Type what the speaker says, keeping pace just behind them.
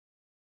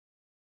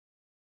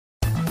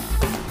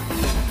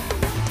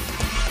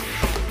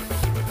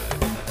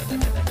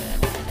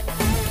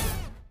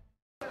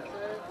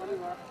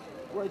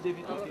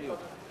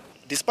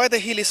Despite the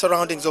hilly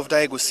surroundings of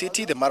Daegu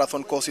city, the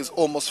marathon course is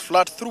almost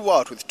flat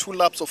throughout, with 2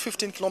 laps of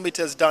 15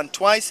 kilometers done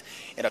twice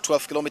and a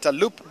 12-kilometer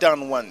loop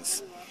done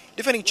once.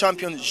 Defending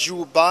champion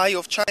Zhu Bai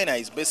of China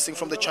is missing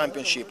from the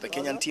championship. The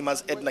Kenyan team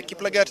has Edna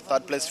Kiplagat,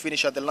 third-place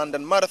finisher at the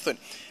London Marathon,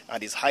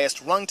 and his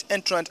highest-ranked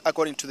entrant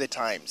according to the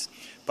Times.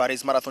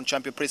 Paris Marathon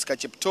champion Priska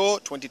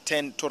Chepto,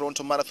 2010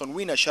 Toronto Marathon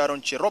winner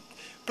Sharon Cherop,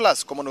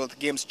 plus Commonwealth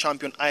Games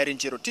champion Irene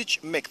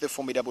Cherotich make the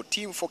formidable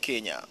team for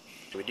Kenya.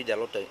 We did a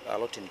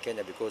lot in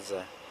Kenya because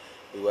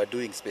we were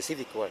doing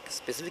specific work,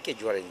 specific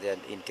enduring there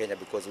in Kenya,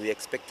 because we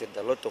expected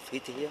a lot of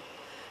heat here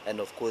and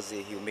of course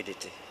the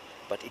humidity.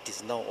 But it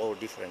is now all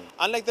different.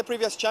 Unlike the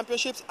previous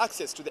championships,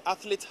 access to the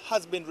athletes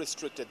has been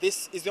restricted.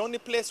 This is the only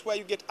place where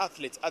you get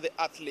athletes at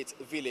the athletes'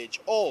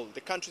 village. All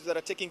the countries that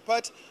are taking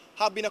part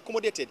have been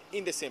accommodated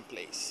in the same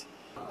place.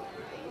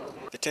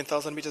 The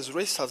 10,000 meters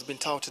race has been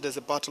touted as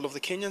a battle of the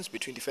Kenyans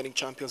between defending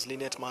champions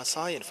Lynette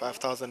Maasai and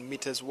 5,000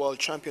 meters world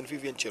champion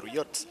Vivian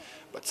Cheruiyot.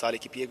 But Sally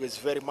Kipyego is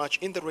very much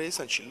in the race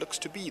and she looks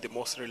to be the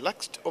most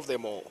relaxed of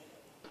them all.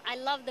 I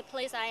love the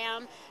place I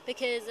am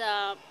because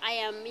I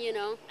am,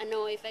 a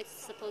no effects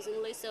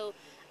supposedly. So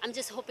I'm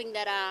just hoping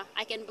that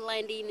I can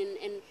blend in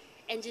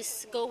and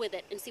just go with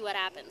it and see what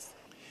happens.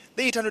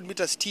 The 800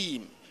 meters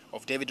team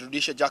of David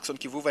Rudisha, Jackson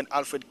Kivuva and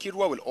Alfred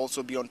Kirwa will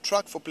also be on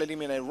track for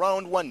preliminary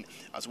round 1,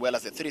 as well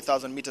as the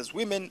 3,000 meters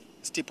women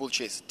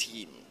steeplechase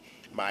team.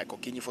 Michael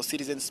Kinyi for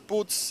Citizen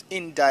Sports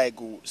in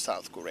Daegu,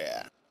 South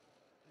Korea.